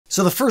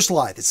So the first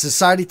lie that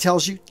society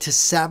tells you to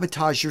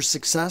sabotage your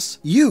success,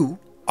 you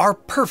are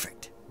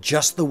perfect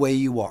just the way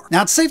you are.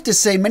 Now, it's safe to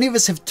say many of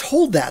us have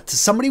told that to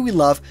somebody we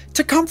love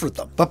to comfort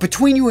them. But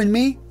between you and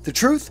me, the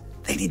truth,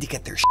 they need to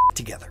get their shit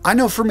together. I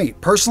know for me,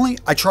 personally,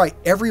 I try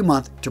every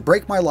month to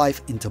break my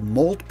life into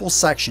multiple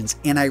sections,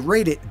 and I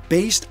rate it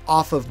based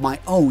off of my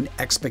own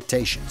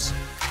expectations.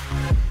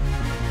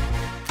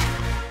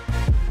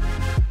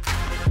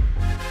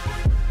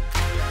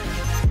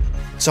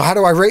 So how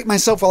do I rate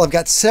myself? Well, I've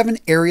got 7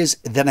 areas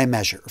that I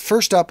measure.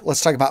 First up,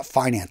 let's talk about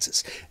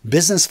finances.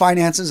 Business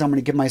finances, I'm going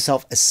to give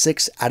myself a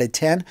 6 out of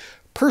 10.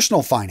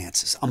 Personal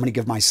finances, I'm going to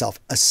give myself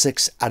a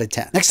 6 out of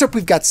 10. Next up,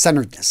 we've got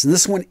centeredness, and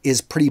this one is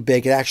pretty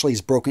big. It actually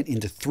is broken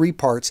into 3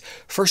 parts.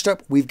 First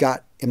up, we've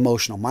got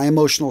emotional. My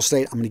emotional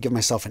state, I'm going to give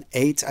myself an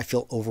 8. I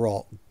feel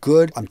overall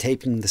good. I'm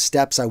taking the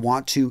steps I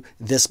want to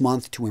this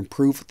month to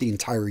improve the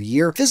entire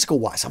year. Physical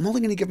wise, I'm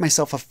only going to give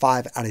myself a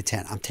 5 out of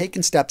 10. I'm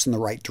taking steps in the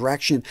right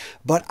direction,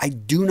 but I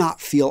do not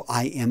feel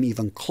I am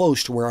even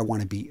close to where I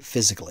want to be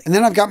physically. And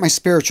then I've got my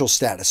spiritual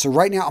status. So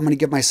right now I'm going to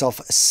give myself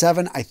a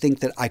 7. I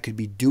think that I could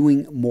be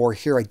doing more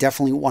here. I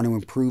definitely want to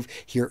improve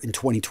here in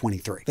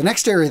 2023. The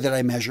next area that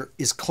I measure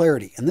is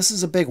clarity. And this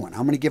is a big one.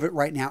 I'm going to give it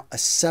right now a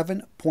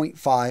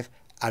 7.5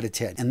 out of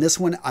 10. And this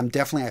one,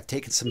 I've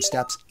taken some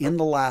steps in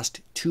the last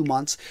 2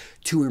 months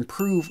to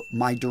improve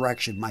my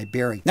direction, my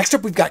bearing. Next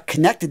up, we've got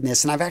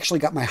connectedness, and I've actually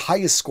got my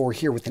highest score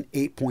here with an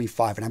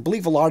 8.5. And I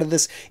believe a lot of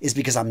this is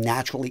because I'm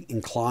naturally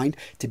inclined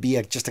to be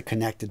just a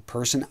connected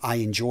person. I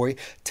enjoy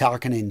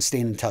talking and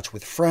staying in touch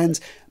with friends.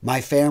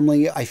 My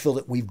family, I feel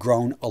that we've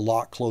grown a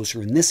lot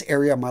closer in this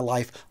area of my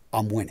life.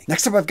 I'm winning.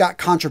 Next up, I've got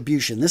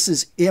contribution. This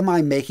is, am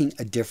I making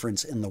a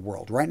difference in the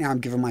world? Right now, I'm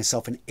giving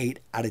myself an 8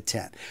 out of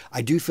 10.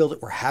 I do feel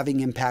that we're having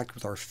impact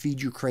with our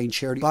Feed Ukraine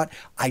charity, but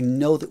I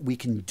know that we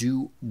can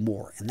do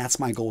more. And that's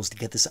my goal, is to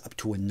get this up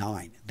to a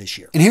 9 this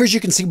year. And here, as you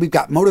can see, we've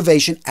got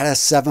motivation at a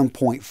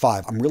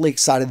 7.5. I'm really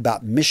excited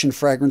about Mission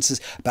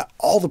Fragrances, about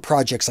all the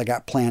projects I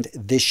got planned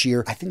this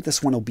year. I think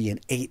this one will be an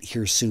 8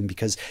 here soon,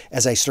 because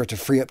as I start to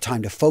free up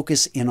time to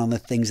focus in on the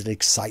things that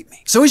excite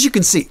me. So as you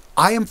can see,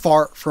 I am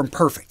far from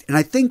perfect. And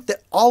I think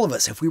that all of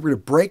us, if we were to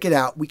break it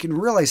out, we can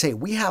realize, hey,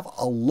 we have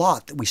a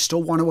lot that we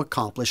still want to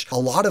accomplish, a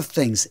lot of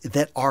things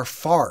that are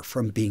far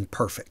from being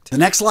perfect. The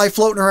next lie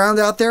floating around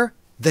out there,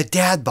 the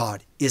dad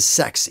bod is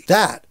sexy.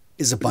 That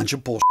is a bunch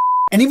of bullshit.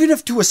 And even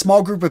if to a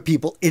small group of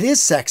people it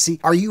is sexy,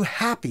 are you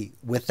happy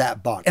with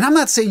that body? And I'm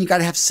not saying you got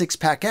to have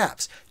 6-pack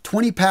abs.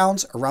 20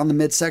 pounds around the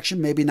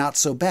midsection, maybe not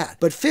so bad,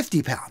 but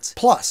 50 pounds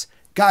plus.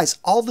 Guys,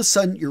 all of a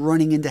sudden you're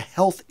running into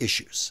health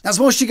issues. Now, as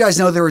most of you guys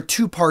know, there are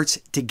 2 parts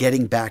to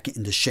getting back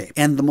into shape.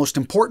 And the most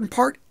important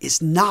part is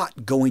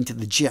not going to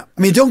the gym.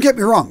 I mean, don't get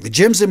me wrong, the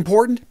gym's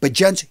important, but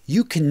gents,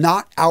 you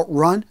cannot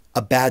outrun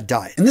a bad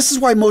diet. And this is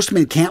why most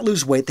men can't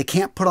lose weight. They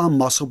can't put on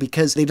muscle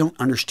because they don't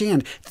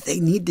understand that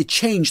they need to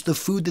change the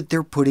food that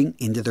they're putting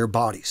into their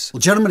bodies. Well,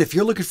 gentlemen, if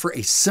you're looking for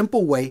a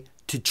simple way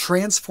to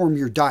transform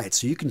your diet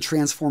so you can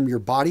transform your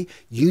body,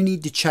 you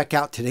need to check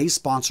out today's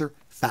sponsor,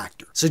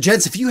 Factor. So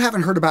gents, if you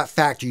haven't heard about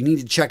Factor, you need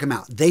to check them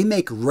out. They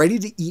make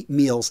ready-to-eat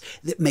meals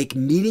that make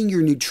meeting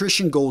your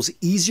nutrition goals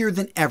easier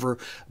than ever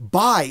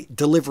by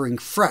delivering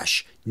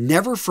fresh,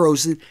 never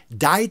frozen,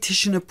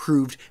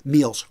 dietitian-approved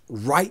meals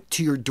right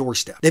to your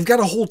doorstep. They've got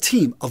a whole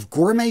team of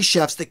gourmet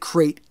chefs that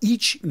create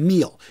each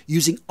meal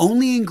using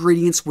only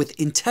ingredients with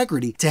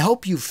integrity to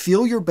help you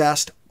feel your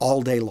best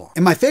all day long.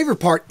 And my favorite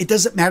part, it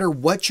doesn't matter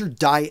what your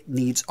diet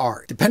needs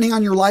are. Depending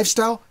on your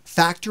lifestyle,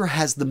 Factor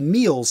has the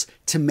meals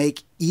to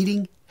make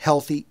eating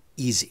healthy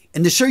easy.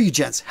 And to show you,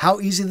 gents, how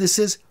easy this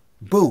is,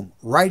 boom,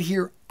 right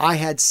here, I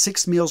had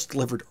 6 meals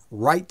delivered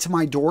right to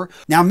my door.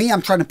 Now me,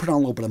 I'm trying to put on a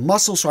little bit of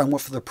muscle, so I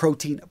went for the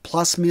protein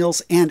plus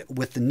meals. And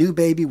with the new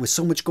baby, with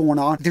so much going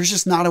on, there's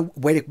just not a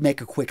way to make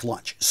a quick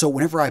lunch. So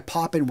whenever I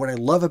pop in, what I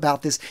love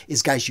about this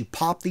is, guys, you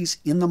pop these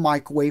in the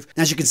microwave.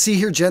 Now, as you can see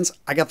here, gents,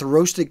 I got the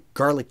roasted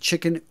garlic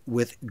chicken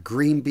with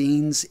green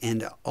beans,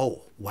 and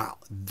oh, wow,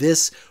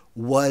 this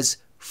was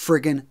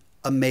friggin'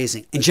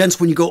 amazing. And gents,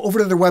 when you go over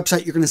to their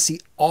website, you're going to see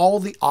all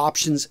the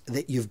options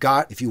that you've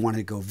got. If you want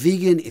to go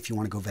vegan, if you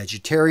want to go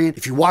vegetarian,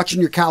 if you're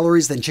watching your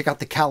calories, then check out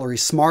the Calorie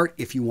Smart.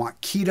 If you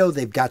want keto,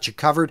 they've got you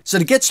covered. So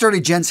to get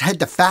started, gents, head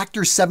to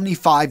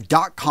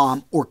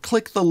factor75.com or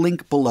click the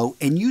link below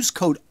and use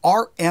code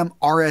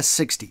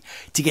RMRS60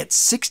 to get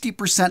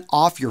 60%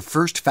 off your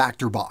first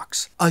Factor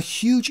box. A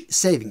huge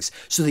savings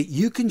so that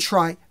you can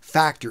try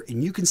Factor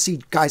and you can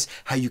see, guys,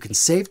 how you can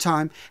save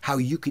time, how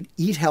you can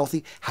eat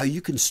healthy, how you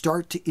can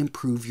start to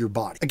improve your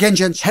body. Again,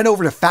 gents, head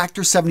over to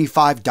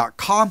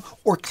factor75.com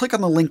or click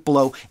on the link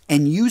below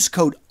and use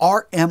code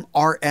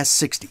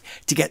RMRS60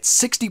 to get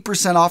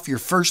 60% off your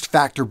first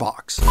Factor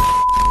box.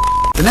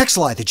 The next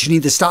lie that you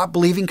need to stop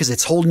believing because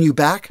it's holding you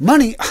back,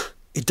 money,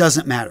 it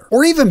doesn't matter.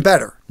 Or even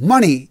better,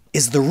 money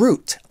is the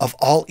root of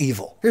all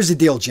evil. Here's the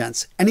deal,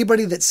 gents.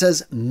 Anybody that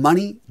says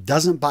money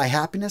doesn't buy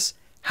happiness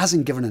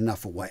hasn't given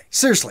enough away.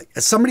 Seriously,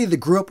 as somebody that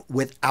grew up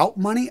without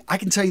money, I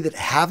can tell you that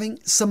having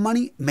some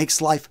money makes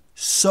life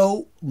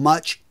so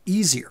much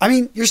easier. I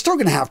mean, you're still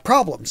going to have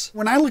problems.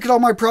 When I look at all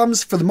my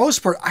problems, for the most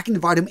part, I can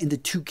divide them into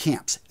two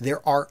camps.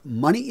 There are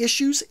money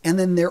issues, and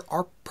then there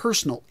are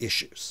personal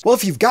issues. Well,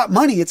 if you've got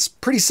money, it's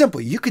pretty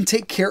simple. You can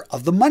take care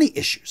of the money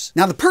issues.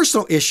 Now, the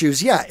personal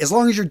issues, yeah, as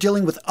long as you're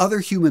dealing with other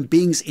human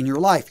beings in your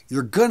life,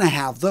 you're going to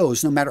have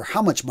those no matter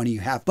how much money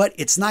you have. But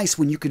it's nice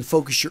when you can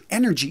focus your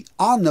energy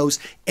on those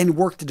and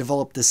work to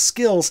develop the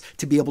skills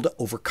to be able to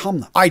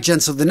overcome them. All right, Jen,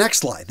 so the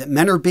next lie that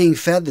men are being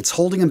fed that's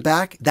holding them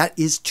back, that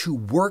is to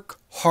work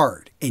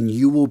hard and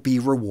you will be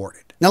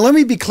rewarded. Now, let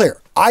me be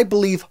clear. I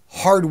believe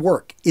hard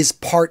work is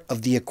part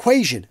of the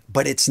equation,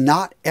 but it's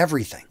not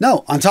everything.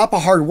 No, on top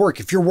of hard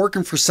work, if you're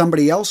working for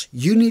somebody else,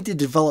 you need to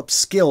develop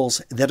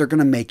skills that are going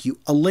to make you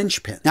a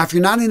linchpin. Now, if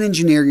you're not an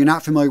engineer, you're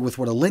not familiar with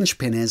what a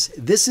linchpin is,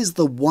 this is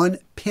the one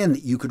pin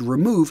that you could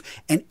remove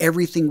and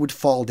everything would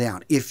fall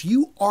down. If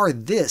you are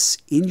this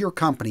in your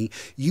company,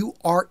 you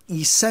are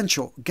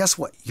essential. Guess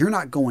what? You're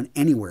not going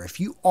anywhere. If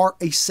you are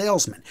a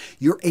salesman,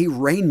 you're a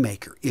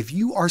rainmaker. If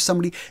you are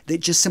somebody that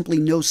just simply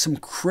knows some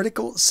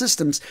critical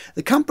systems,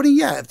 the company,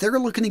 yeah, if they're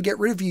looking to get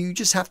rid of you, you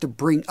just have to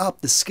bring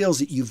up the skills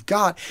that you've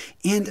got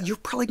and you're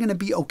probably going to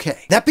be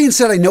okay. That being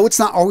said, I know it's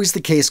not always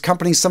the case.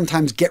 Companies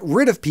sometimes get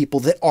rid of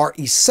people that are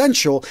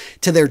essential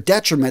to their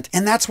detriment.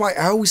 And that's why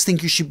I always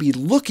think you should be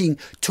looking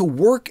to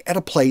work at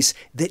a place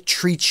that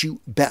treats you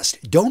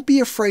best. Don't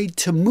be afraid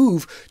to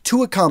move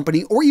to a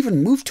company or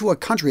even move to a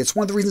country. It's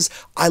one of the reasons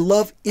I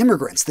love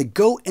immigrants. They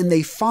go and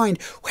they find,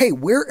 hey,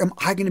 where am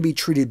I going to be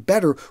treated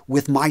better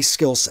with my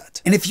skill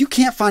set? And if you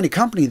can't find a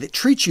company that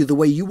treats you the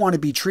way you want to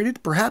be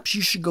treated, perhaps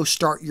you should go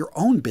start your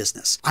own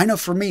business. I know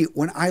for me,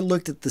 when I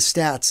looked at the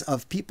stats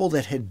of people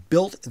that had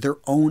built their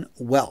own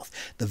wealth,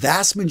 the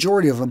vast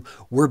majority of them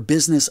were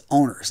business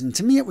owners. And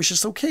to me, it was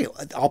just, okay,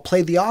 I'll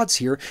play the odds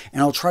here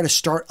and I'll try to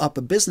start up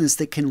a business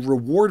that can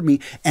reward me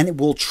and it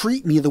will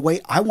treat me the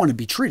way I want to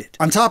be treated.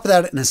 On top of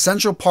that, an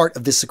essential part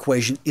of this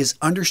equation is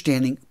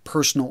understanding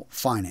personal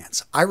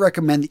finance. I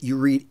recommend that you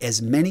read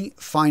as many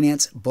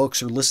finance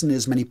books or listen to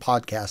as many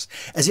podcasts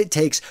as it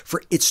takes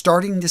for it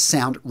starting to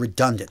sound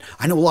redundant.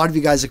 I know a lot of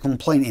you guys are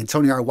complaining,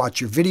 Antonio, I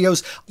watch your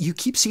videos. You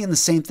keep seeing the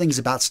same things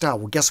about style.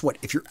 Well, guess what?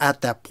 If you're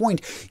at that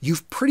point,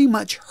 you've pretty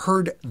much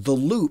heard the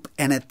loop.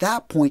 And at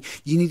that point,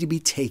 you need to be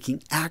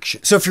taking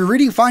action. So if you're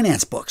reading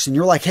finance books and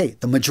you're like, hey,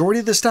 the majority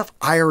of this stuff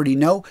I already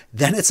know,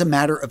 then it's a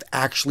matter of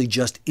actually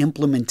just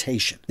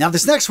implementation. Now,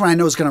 this next one I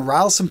know is going to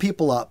rile some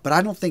people up, but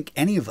I don't think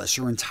any of us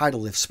are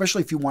entitled,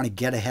 especially if you want to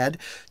get ahead,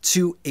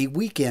 to a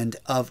weekend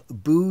of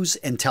booze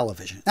and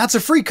television. That's a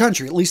free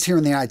country, at least here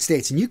in the United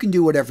States, and you can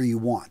do whatever you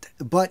want.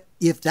 But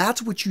if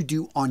that's what you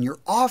do on your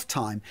off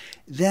time,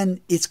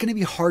 then it's going to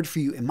be hard for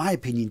you, in my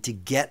opinion, to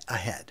get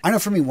ahead. I know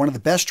for me, one of the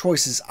best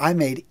choices I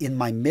made in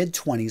my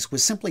mid-20s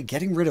was simply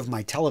getting rid of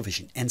my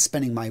television and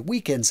spending my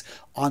weekends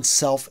on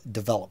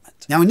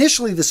self-development. Now,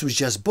 initially, this was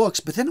just books,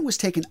 but then it was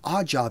taking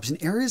odd jobs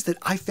in areas that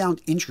I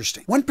found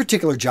interesting. One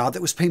particular job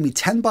that was paying me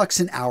 $10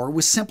 an hour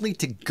was simply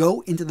to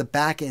go into the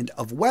back end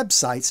of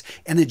websites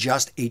and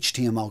adjust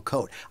HTML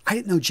code. I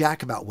didn't know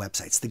jack about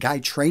websites. The guy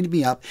trained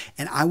me up,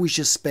 and I was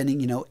just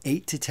spending,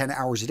 8 to 10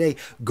 hours a day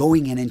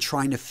going in and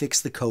trying to fix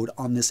the code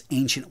on this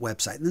ancient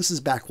website. And this is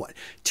back,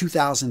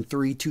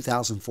 2003,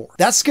 2004.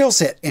 That skill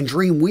set and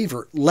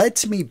Dreamweaver led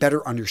to me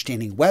better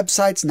understanding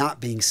websites, not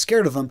being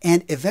scared of them,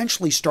 and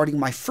eventually starting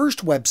my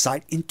first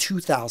website in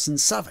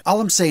 2007.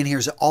 All I'm saying here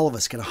is that all of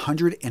us get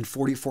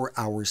 144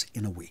 hours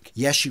in a week.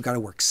 Yes, you've got to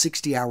work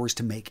 60 hours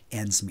to make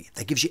ends meet.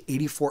 That gives you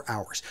 84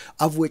 hours,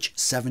 of which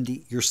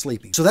 70 you're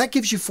sleeping. So that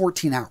gives you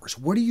 14 hours.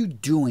 What are you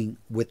doing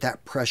with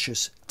that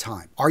precious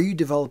time? Are you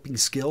developing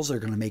skills that are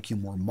going to make you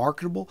more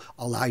marketable,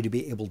 allow you to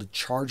be able to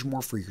charge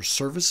more for your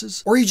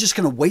services? Or are you just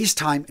going to waste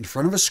time in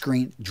front of a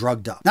screen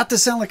drugged up? Not to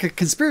sound like a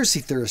conspiracy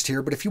theorist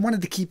here, but if you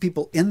wanted to keep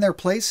people in their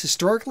place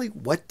historically,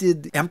 what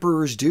did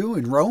emperors do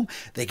in Rome?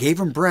 They gave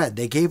them bread,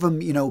 they gave them,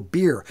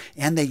 beer,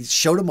 and they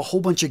showed them a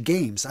whole bunch of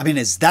games. I mean,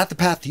 is that the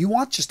path you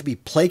want, just to be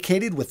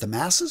placated with the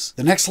masses?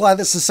 The next lie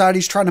that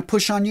society's trying to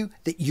push on you,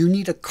 that you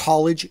need a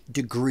college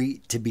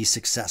degree to be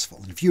successful.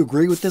 And if you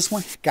agree with this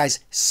one,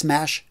 guys,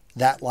 smash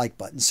that like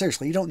button.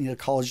 Seriously, you don't need a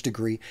college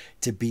degree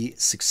to be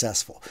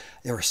successful.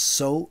 There are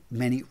so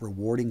many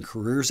rewarding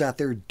careers out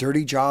there,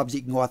 dirty jobs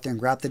you can go out there and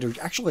grab that are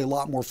actually a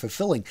lot more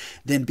fulfilling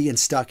than being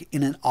stuck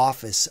in an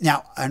office.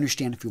 Now, I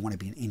understand if you want to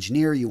be an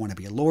engineer, you want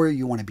to be a lawyer,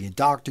 you want to be a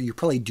doctor, you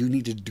probably do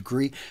need a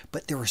degree,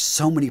 but there are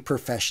so many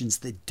professions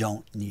that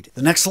don't need it.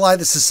 The next lie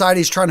that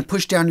society is trying to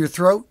push down your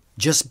throat,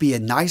 just be a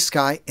nice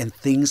guy and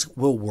things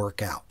will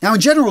work out. Now,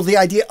 in general, the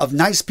idea of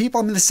nice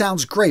people, this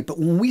sounds great, but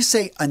when we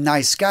say a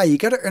nice guy, you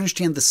got to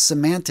understand the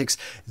semantics,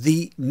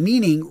 the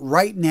meaning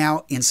right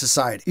now in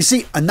society. You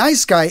see, a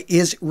nice guy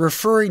is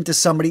referring to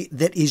somebody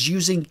that is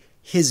using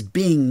his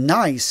being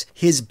nice,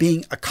 his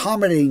being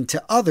accommodating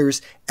to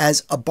others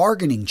as a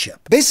bargaining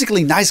chip.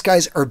 Basically, nice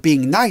guys are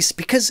being nice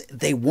because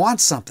they want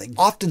something.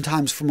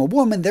 Oftentimes from a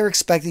woman, they're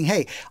expecting,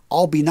 hey,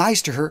 I'll be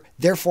nice to her,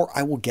 therefore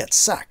I will get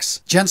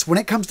sex. Gents, when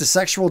it comes to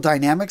sexual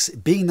dynamics,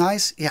 being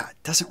nice, yeah,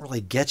 it doesn't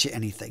really get you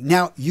anything.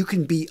 Now, you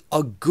can be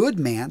a good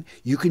man,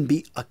 you can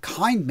be a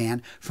kind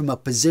man from a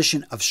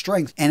position of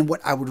strength. And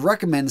what I would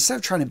recommend, instead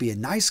of trying to be a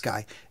nice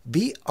guy,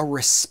 be a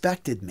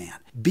respected man.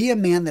 Be a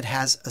man that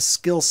has a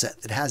skill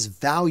set, that has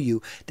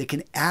value, that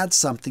can add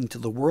something to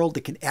the world,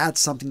 that can add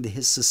something to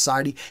his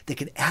society, that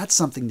can add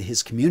something to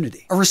his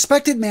community. A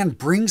respected man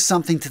brings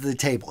something to the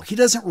table. He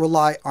doesn't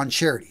rely on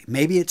charity.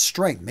 Maybe it's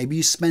strength. Maybe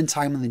you spend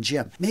time in the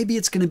gym. Maybe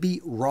it's going to be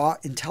raw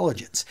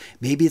intelligence.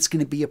 Maybe it's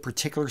going to be a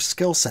particular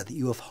skill set that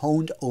you have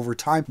honed over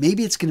time.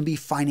 Maybe it's going to be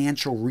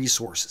financial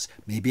resources.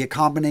 Maybe a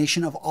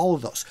combination of all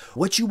of those.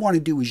 What you want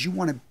to do is you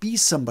want to be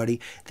somebody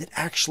that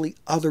actually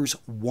others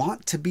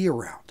want to be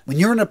around. When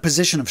you're in a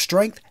position of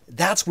strength,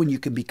 that's when you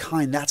can be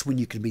kind, that's when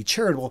you can be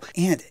charitable,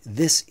 and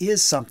this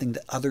is something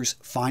that others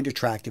find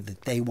attractive,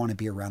 that they want to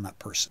be around that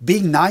person.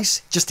 Being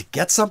nice just to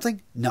get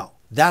something? No,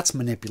 that's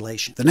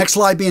manipulation. The next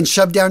lie being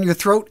shoved down your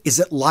throat is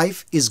that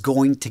life is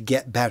going to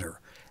get better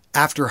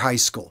after high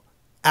school,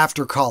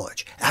 after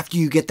college, after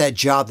you get that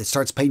job that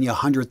starts paying you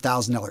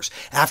 $100,000,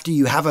 after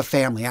you have a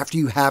family, after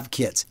you have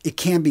kids. It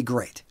can be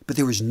great, but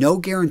there is no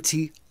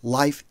guarantee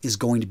life is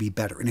going to be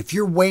better. And if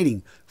you're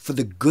waiting for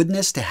the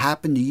goodness to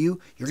happen to you,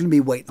 you're going to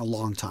be waiting a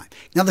long time.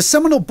 Now, the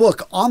seminal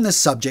book on this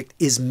subject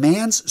is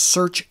Man's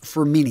Search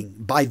for Meaning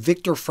by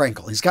Viktor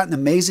Frankl. He's got an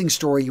amazing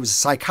story. He was a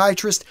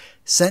psychiatrist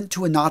sent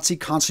to a Nazi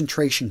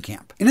concentration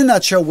camp. In a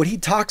nutshell, what he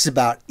talks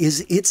about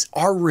is it's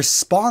our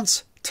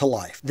response to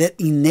life that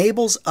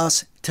enables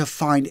us to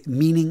find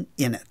meaning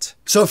in it.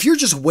 So if you're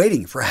just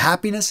waiting for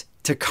happiness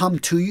to come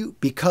to you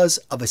because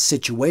of a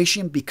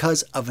situation,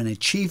 because of an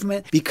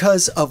achievement,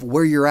 because of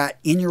where you're at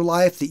in your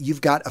life, that you've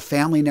got a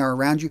family now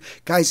around you,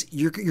 guys,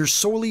 you're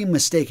sorely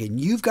mistaken.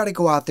 You've got to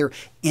go out there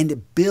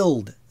and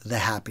build the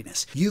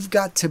happiness. You've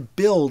got to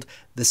build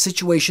the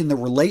situation, the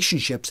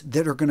relationships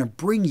that are going to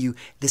bring you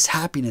this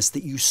happiness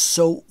that you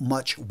so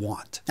much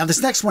want. Now,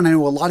 this next one, I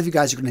know a lot of you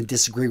guys are going to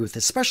disagree with,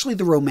 especially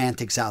the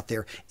romantics out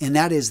there, and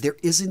that is there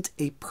isn't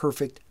a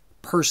perfect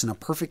person, a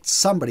perfect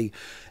somebody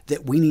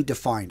that we need to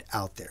find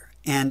out there.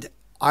 And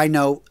I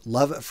know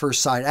love at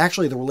first sight,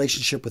 actually the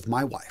relationship with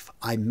my wife,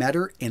 I met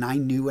her and I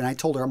knew, and I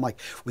told her, I'm like,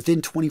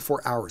 within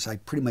 24 hours, I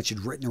pretty much had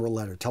written her a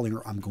letter telling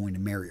her I'm going to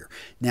marry her.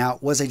 Now,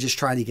 was I just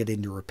trying to get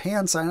into her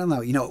pants? I don't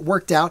know. It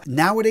worked out.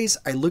 Nowadays,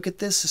 I look at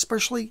this,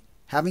 especially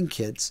having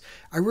kids,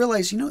 I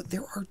realize,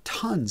 there are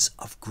tons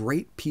of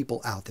great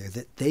people out there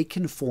that they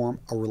can form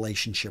a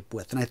relationship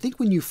with. And I think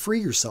when you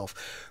free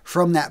yourself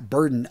from that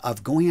burden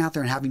of going out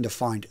there and having to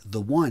find the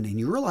one, and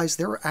you realize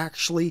there are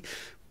actually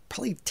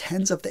probably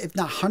tens of, if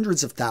not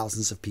hundreds of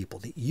thousands of people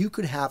that you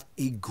could have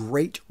a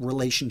great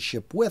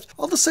relationship with,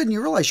 all of a sudden you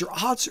realize your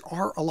odds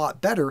are a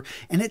lot better.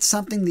 And it's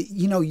something that,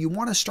 you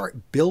want to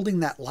start building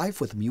that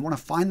life with them. You want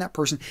to find that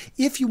person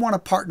if you want to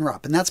partner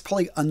up. And that's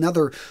probably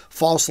another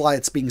false lie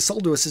that's being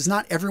sold to us, is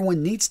not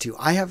everyone needs to.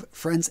 I have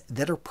friends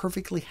that are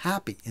perfectly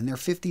happy in their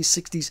 50s,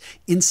 60s,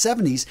 in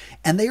 70s,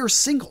 and they are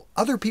single.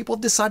 Other people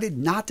have decided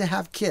not to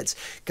have kids.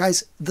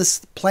 Guys,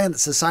 this plan that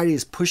society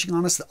is pushing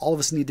on us, that all of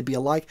us need to be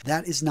alike,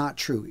 that is not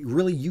true.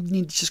 Really, you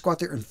need to just go out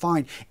there and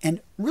find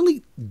and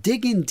really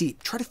dig in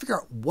deep. Try to figure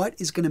out what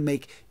is going to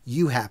make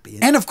you happy.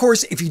 And of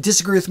course, if you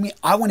disagree with me,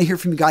 I want to hear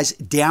from you guys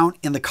down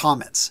in the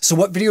comments. So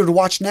what video to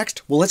watch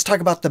next? Well, let's talk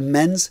about the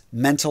men's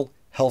mental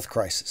health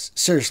crisis.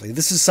 Seriously,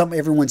 this is something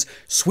everyone's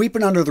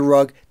sweeping under the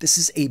rug. This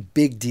is a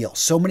big deal.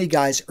 So many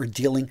guys are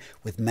dealing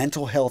with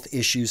mental health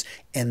issues,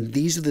 and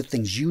these are the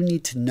things you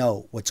need to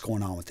know what's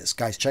going on with this.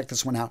 Guys, check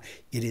this one out.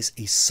 It is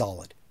a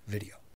solid video.